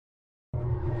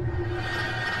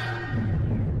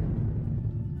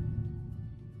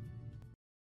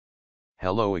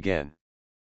Hello again.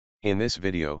 In this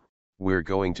video, we're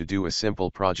going to do a simple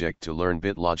project to learn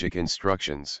bit logic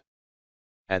instructions.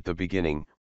 At the beginning,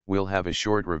 we'll have a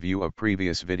short review of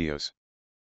previous videos.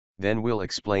 Then we'll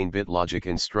explain bit logic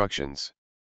instructions.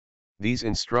 These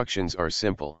instructions are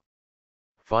simple.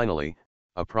 Finally,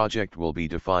 a project will be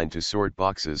defined to sort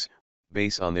boxes,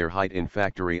 based on their height in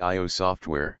Factory IO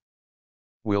software.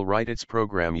 We'll write its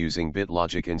program using bit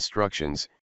logic instructions,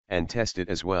 and test it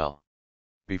as well.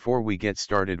 Before we get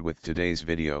started with today's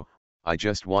video, I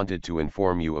just wanted to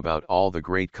inform you about all the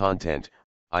great content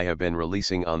I have been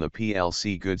releasing on the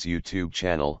PLC Goods YouTube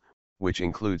channel, which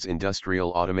includes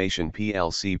industrial automation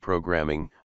PLC programming,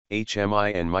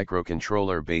 HMI and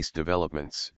microcontroller-based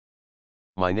developments.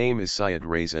 My name is Syed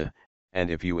Reza, and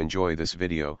if you enjoy this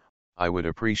video, I would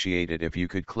appreciate it if you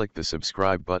could click the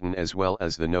subscribe button as well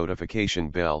as the notification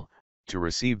bell, to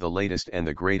receive the latest and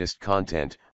the greatest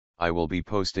content I will be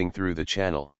posting through the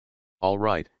channel.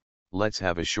 Alright, let's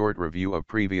have a short review of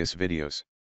previous videos.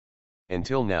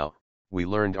 Until now, we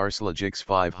learned RSLogix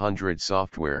 500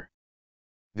 software.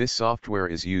 This software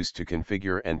is used to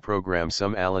configure and program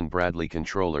some Allen Bradley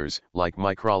controllers like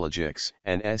MicroLogix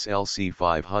and SLC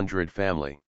 500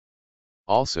 family.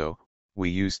 Also, we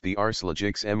used the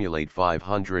RSLogix Emulate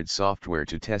 500 software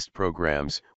to test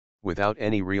programs, without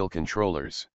any real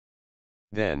controllers.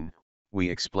 Then, we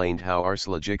explained how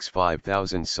RSLogix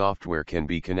 5000 software can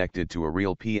be connected to a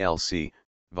real PLC,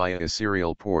 via a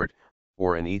serial port,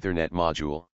 or an Ethernet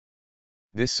module.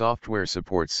 This software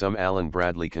supports some Allen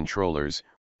Bradley controllers,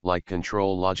 like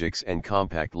ControlLogix and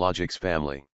CompactLogix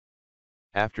family.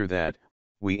 After that,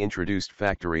 we introduced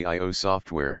Factory IO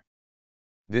software.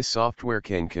 This software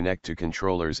can connect to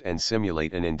controllers and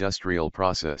simulate an industrial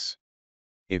process.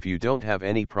 If you don't have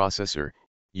any processor,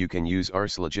 you can use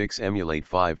RSLogix Emulate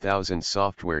 5000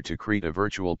 software to create a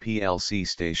virtual PLC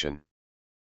station.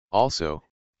 Also,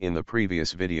 in the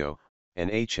previous video, an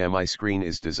HMI screen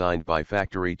is designed by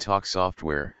Factory Talk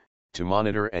software, to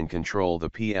monitor and control the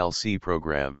PLC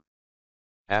program.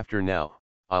 After now,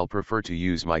 I'll prefer to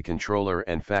use my controller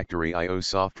and Factory IO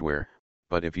software,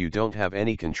 but if you don't have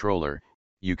any controller,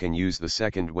 you can use the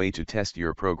second way to test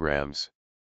your programs.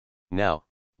 Now,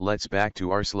 let's back to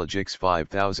RSLogix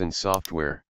 5000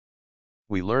 software.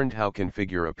 We learned how to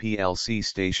configure a PLC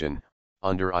station,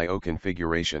 under IO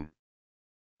configuration.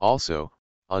 Also,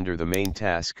 under the main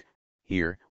task,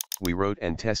 here, we wrote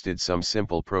and tested some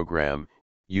simple program,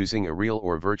 using a real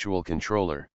or virtual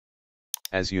controller.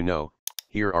 As you know,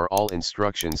 here are all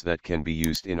instructions that can be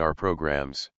used in our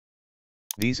programs.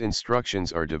 These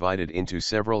instructions are divided into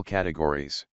several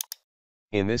categories.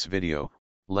 In this video,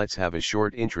 let's have a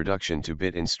short introduction to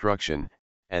bit instruction,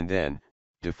 and then,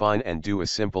 define and do a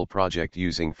simple project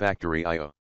using Factory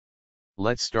IO.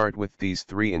 Let's start with these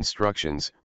three instructions,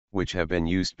 which have been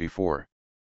used before.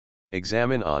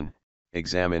 Examine on,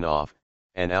 examine off,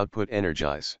 and output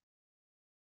energize.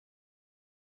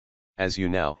 As you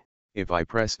know, if I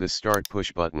press the start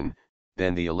push button,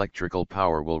 then the electrical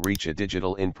power will reach a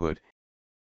digital input.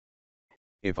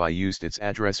 If I used its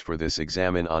address for this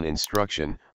examine on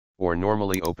instruction, or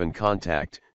normally open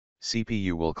contact,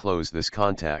 CPU will close this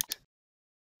contact.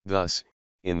 Thus,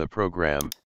 in the program,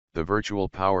 the virtual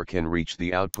power can reach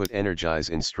the output energize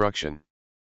instruction.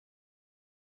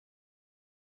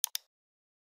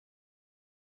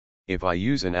 If I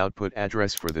use an output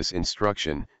address for this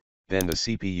instruction, then the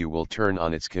CPU will turn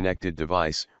on its connected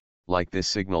device, like this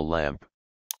signal lamp.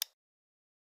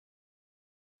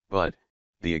 But,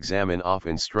 the examine off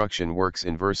instruction works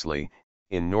inversely.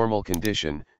 In normal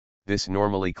condition, this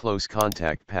normally close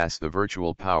contact pass the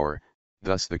virtual power,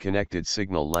 thus the connected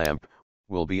signal lamp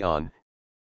will be on.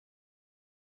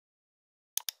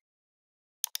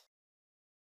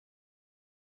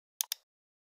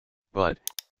 But,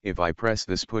 if I press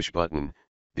this push button,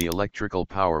 the electrical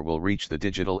power will reach the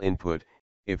digital input.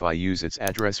 If I use its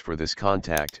address for this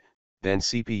contact, then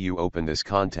CPU open this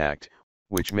contact,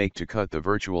 which make to cut the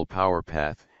virtual power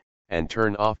path, and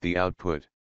turn off the output.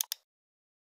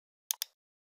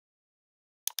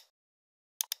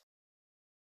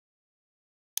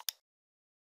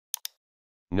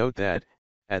 Note that,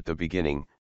 at the beginning,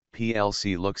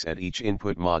 PLC looks at each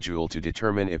input module to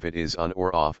determine if it is on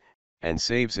or off, and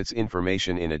saves its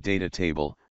information in a data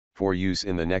table, for use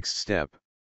in the next step.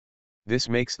 This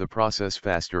makes the process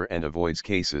faster and avoids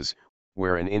cases,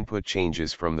 where an input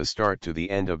changes from the start to the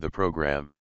end of the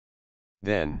program.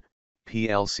 Then,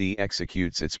 PLC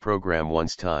executes its program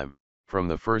once time, from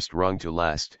the first rung to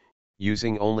last,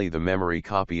 using only the memory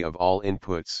copy of all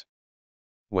inputs.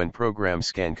 When program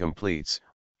scan completes,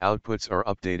 outputs are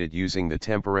updated using the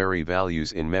temporary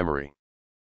values in memory.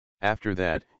 After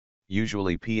that,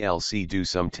 Usually PLC do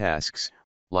some tasks,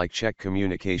 like check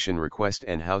communication request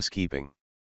and housekeeping.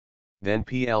 Then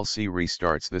PLC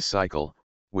restarts this cycle,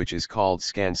 which is called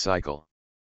scan cycle.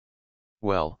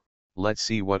 Well, let's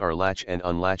see what are latch and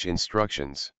unlatch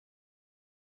instructions.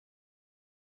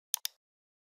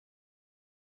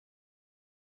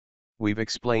 We've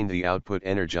explained the output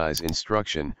energize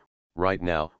instruction, right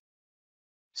now.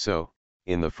 So,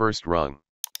 in the first rung,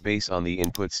 based on the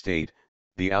input state,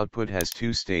 the output has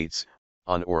two states,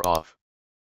 on or off.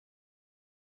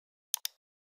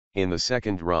 In the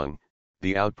second rung,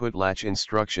 the output latch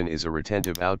instruction is a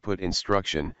retentive output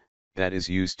instruction, that is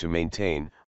used to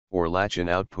maintain, or latch an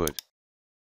output.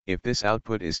 If this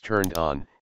output is turned on,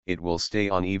 it will stay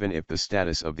on even if the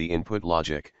status of the input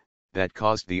logic, that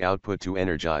caused the output to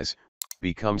energize,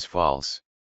 becomes false.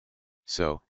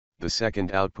 So, the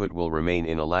second output will remain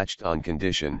in a latched on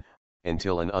condition,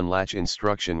 until an unlatch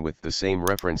instruction with the same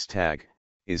reference tag,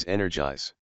 is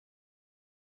energize.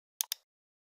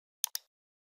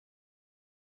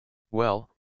 Well,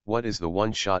 what is the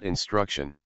one-shot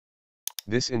instruction?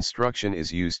 This instruction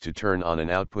is used to turn on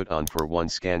an output on for one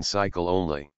scan cycle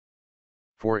only.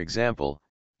 For example,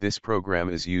 this program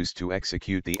is used to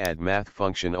execute the add math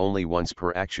function only once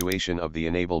per actuation of the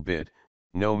enable bit,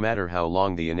 no matter how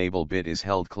long the enable bit is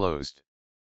held closed.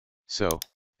 So,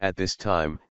 at this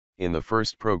time, in the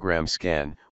first program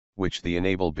scan, which the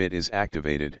enable bit is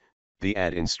activated, the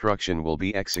add instruction will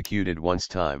be executed once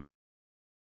time.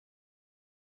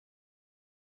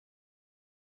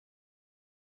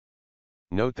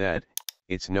 Note that,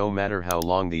 it's no matter how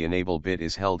long the enable bit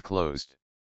is held closed.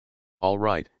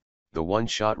 Alright, the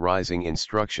one-shot rising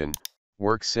instruction,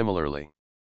 works similarly.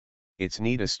 It's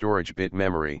need a storage bit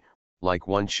memory, like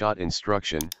one-shot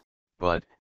instruction, but,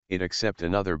 it accept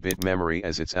another bit memory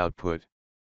as its output.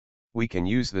 We can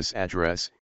use this address,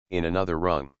 in another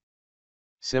rung.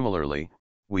 Similarly,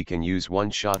 we can use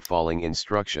one-shot falling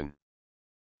instruction.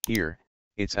 Here,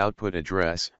 its output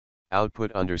address,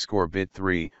 output underscore bit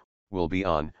 3, will be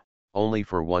on, only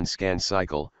for one scan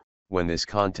cycle, when this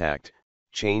contact,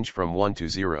 change from 1 to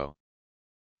 0.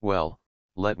 Well,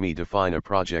 let me define a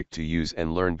project to use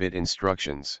and learn bit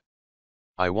instructions.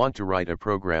 I want to write a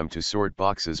program to sort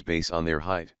boxes based on their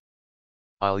height.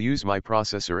 I'll use my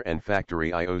processor and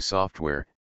Factory IO software,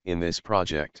 in this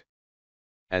project.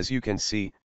 As you can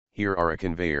see, here are a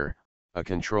conveyor, a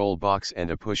control box and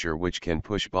a pusher which can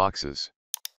push boxes.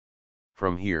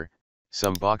 From here,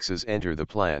 some boxes enter the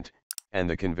plant, and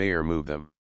the conveyor move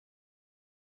them.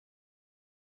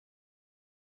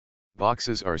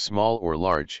 Boxes are small or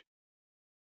large.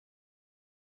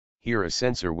 Here a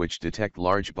sensor which detect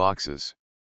large boxes.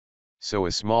 So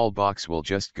a small box will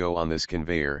just go on this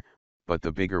conveyor, but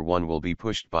the bigger one will be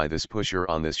pushed by this pusher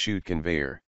on this chute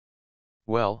conveyor.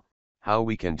 Well, how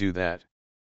we can do that?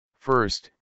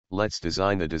 First, let's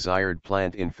design the desired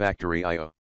plant in Factory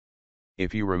IO.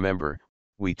 If you remember,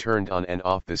 we turned on and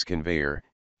off this conveyor,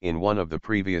 in one of the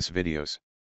previous videos.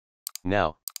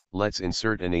 Now, let's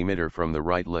insert an emitter from the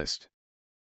right list.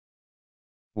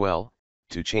 Well,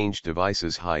 to change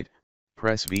device's height,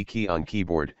 press V key on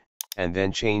keyboard, and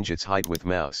then change its height with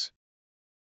mouse.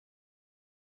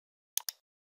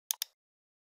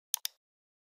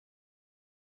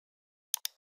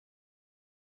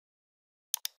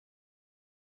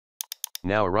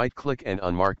 Now right-click and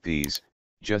unmark these,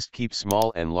 just keep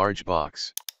small and large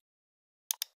box.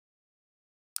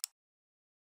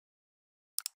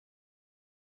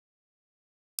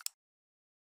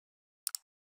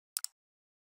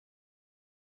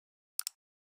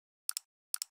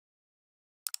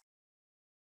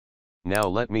 Now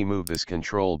let me move this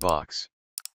control box.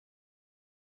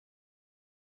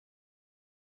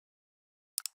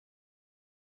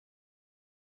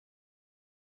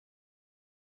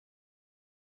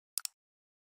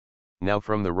 Now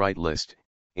from the right list,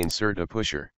 insert a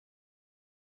pusher.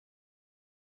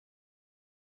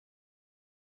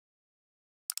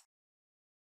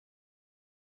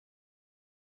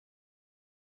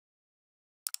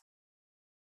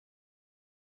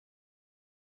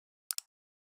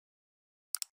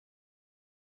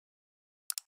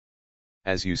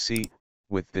 As you see,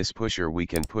 with this pusher we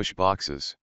can push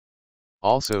boxes.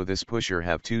 Also this pusher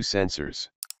have two sensors.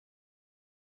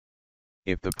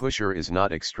 If the pusher is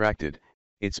not extracted,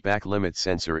 its back limit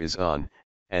sensor is on,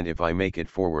 and if I make it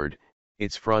forward,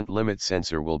 its front limit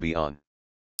sensor will be on.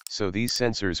 So these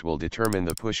sensors will determine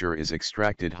the pusher is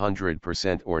extracted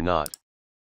 100% or not.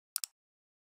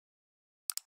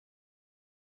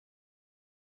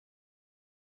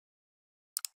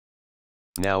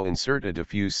 Now insert a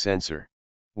diffuse sensor.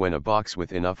 When a box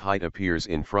with enough height appears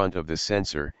in front of the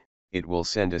sensor, it will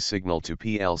send a signal to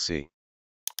PLC.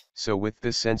 So with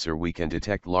this sensor we can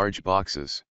detect large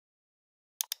boxes.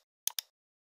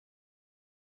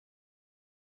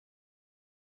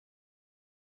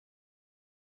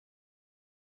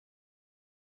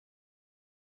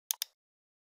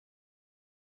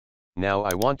 Now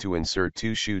I want to insert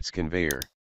 2 chutes conveyor.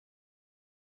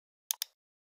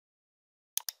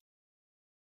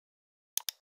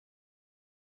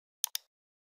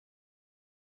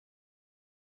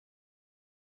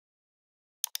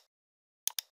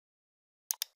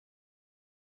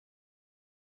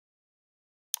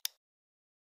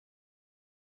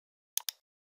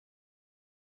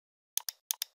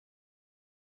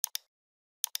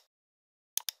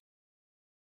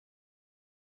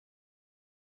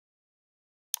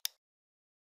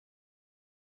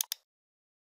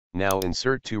 Now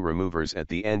insert 2 removers at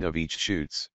the end of each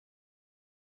chutes.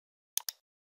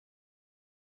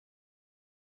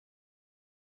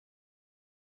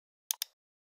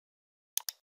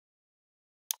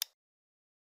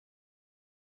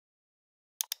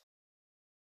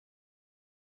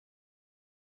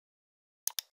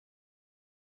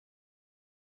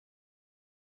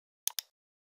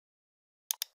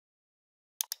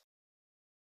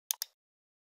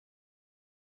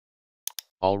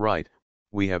 Alright,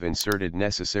 we have inserted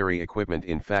necessary equipment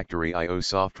in Factory IO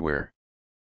software.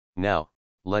 Now,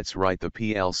 let's write the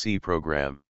PLC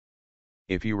program.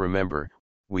 If you remember,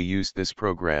 we used this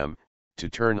program to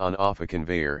turn on off a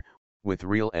conveyor with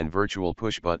real and virtual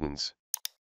push buttons.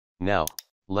 Now,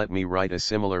 let me write a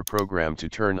similar program to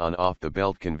turn on off the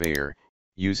belt conveyor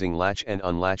using latch and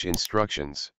unlatch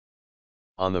instructions.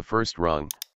 On the first rung,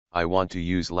 I want to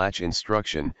use latch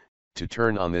instruction to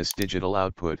turn on this digital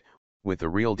output with a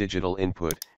real digital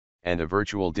input and a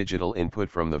virtual digital input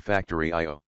from the Factory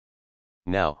IO.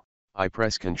 Now, I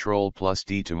press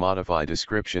Ctrl+D to modify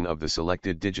description of the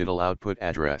selected digital output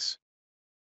address.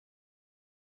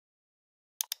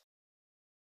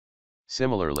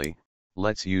 Similarly,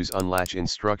 let's use unlatch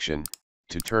instruction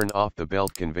to turn off the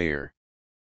belt conveyor.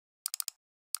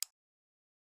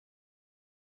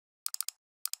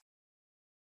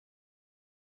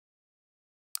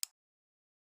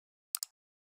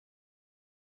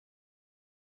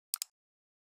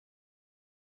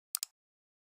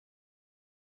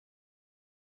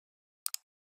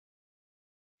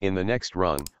 In the next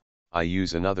rung, I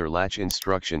use another latch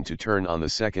instruction to turn on the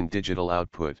second digital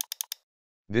output.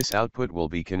 This output will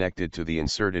be connected to the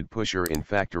inserted pusher in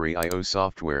Factory IO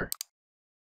software.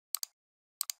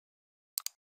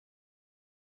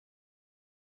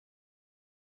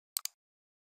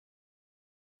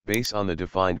 Based on the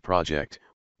defined project,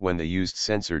 when the used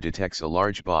sensor detects a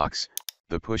large box,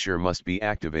 the pusher must be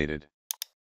activated.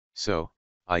 So,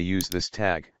 I use this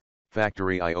tag,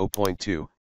 Factory IO.2,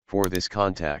 for this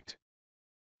contact.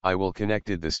 I will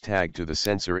connected this tag to the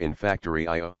sensor in Factory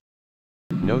IO.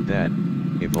 Note that,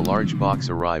 if a large box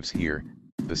arrives here,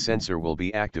 the sensor will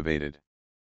be activated.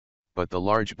 But the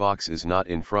large box is not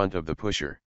in front of the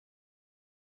pusher.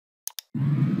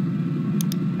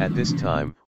 At this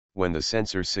time, when the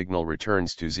sensor signal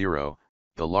returns to 0,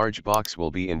 the large box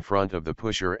will be in front of the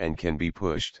pusher and can be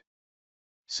pushed.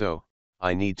 So,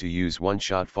 I need to use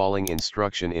one-shot falling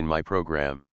instruction in my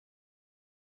program.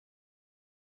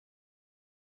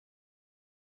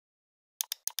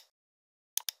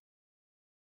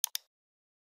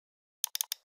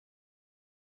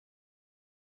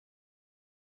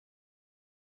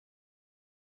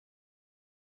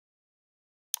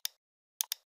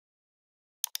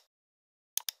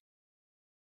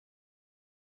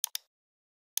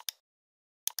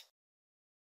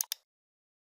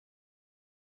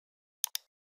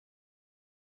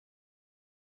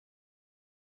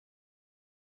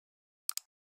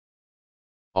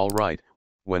 Alright,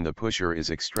 when the pusher is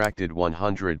extracted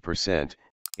 100%,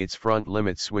 its front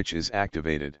limit switch is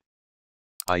activated.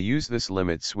 I use this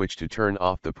limit switch to turn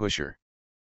off the pusher.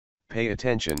 Pay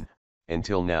attention,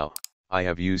 until now, I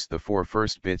have used the 4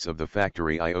 first bits of the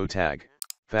Factory IO tag,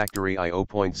 Factory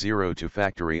IO.0 to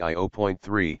Factory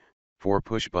IO.3, for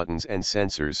push buttons and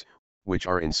sensors, which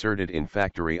are inserted in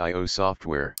Factory IO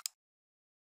software.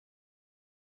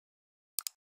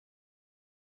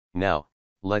 Now,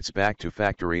 let's back to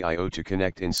Factory IO to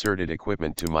connect inserted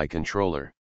equipment to my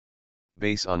controller.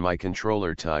 Based on my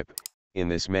controller type, in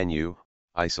this menu,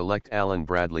 I select Allen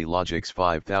Bradley Logix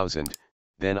 5000,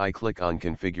 then I click on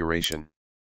Configuration.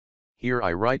 Here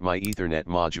I write my Ethernet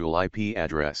module IP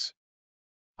address.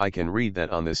 I can read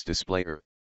that on this display.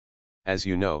 As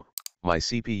you know, my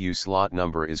CPU slot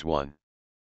number is 1.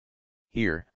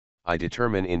 Here, I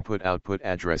determine input-output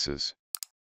addresses.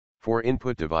 For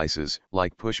input devices,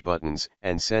 like push buttons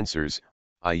and sensors,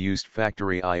 I used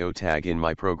Factory IO tag in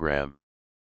my program.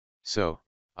 So,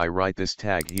 I write this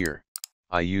tag here.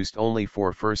 I used only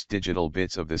 4 first digital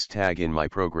bits of this tag in my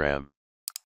program.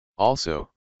 Also,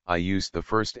 I used the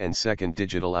first and second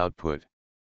digital output.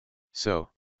 So,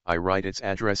 I write its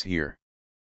address here.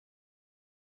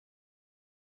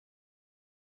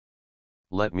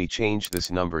 Let me change this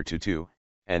number to 2,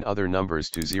 and other numbers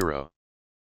to 0.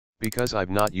 Because I've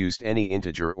not used any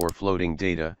integer or floating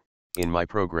data in my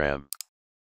program.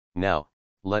 Now,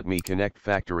 let me connect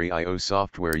Factory IO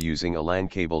software using a LAN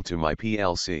cable to my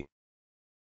PLC.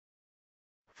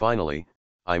 Finally,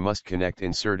 I must connect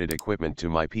inserted equipment to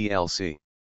my PLC.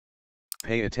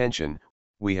 Pay attention,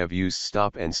 we have used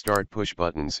stop and start push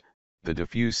buttons, the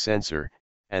diffuse sensor,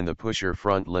 and the pusher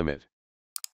front limit.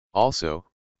 Also,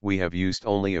 we have used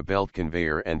only a belt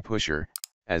conveyor and pusher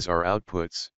as our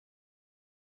outputs.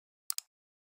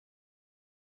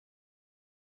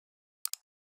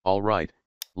 Alright,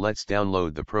 let's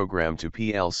download the program to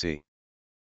PLC.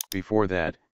 Before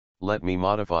that, let me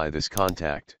modify this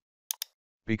contact.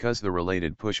 Because the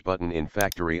related push button in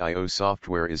Factory IO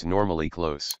software is normally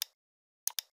close.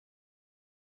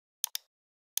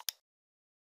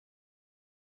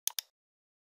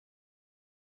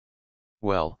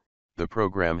 Well, the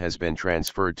program has been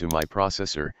transferred to my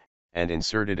processor, and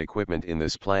inserted equipment in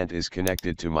this plant is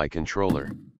connected to my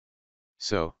controller.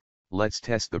 So, let's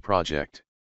test the project.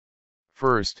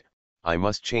 First, I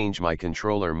must change my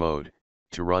controller mode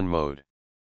to run mode.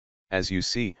 As you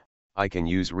see, I can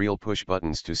use real push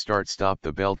buttons to stop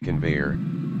the belt conveyor.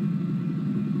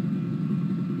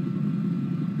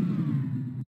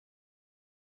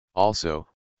 Also,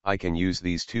 I can use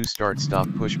these two stop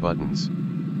push buttons.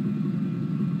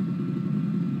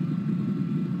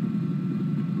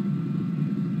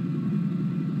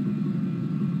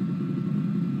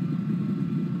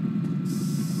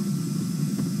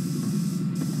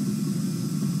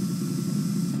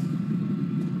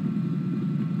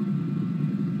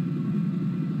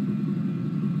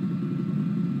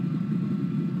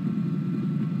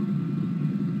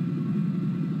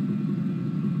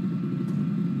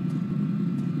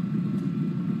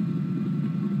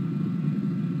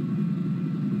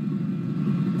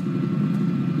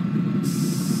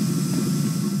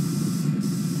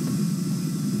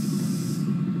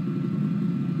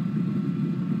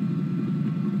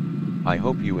 I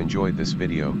hope you enjoyed this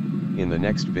video. In the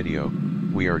next video,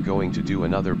 we are going to do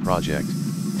another project,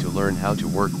 to learn how to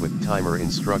work with timer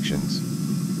instructions.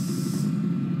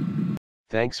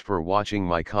 Thanks for watching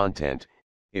my content.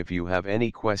 If you have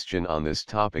any question on this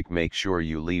topic, make sure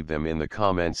you leave them in the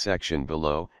comment section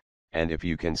below, and if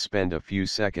you can spend a few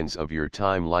seconds of your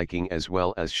time liking as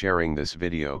well as sharing this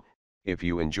video, if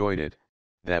you enjoyed it,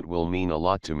 that will mean a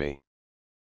lot to me.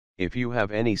 If you have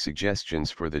any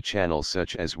suggestions for the channel,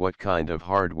 such as what kind of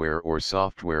hardware or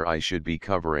software I should be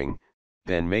covering,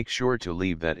 then make sure to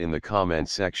leave that in the comment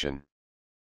section.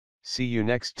 See you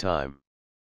next time.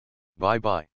 Bye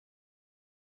bye.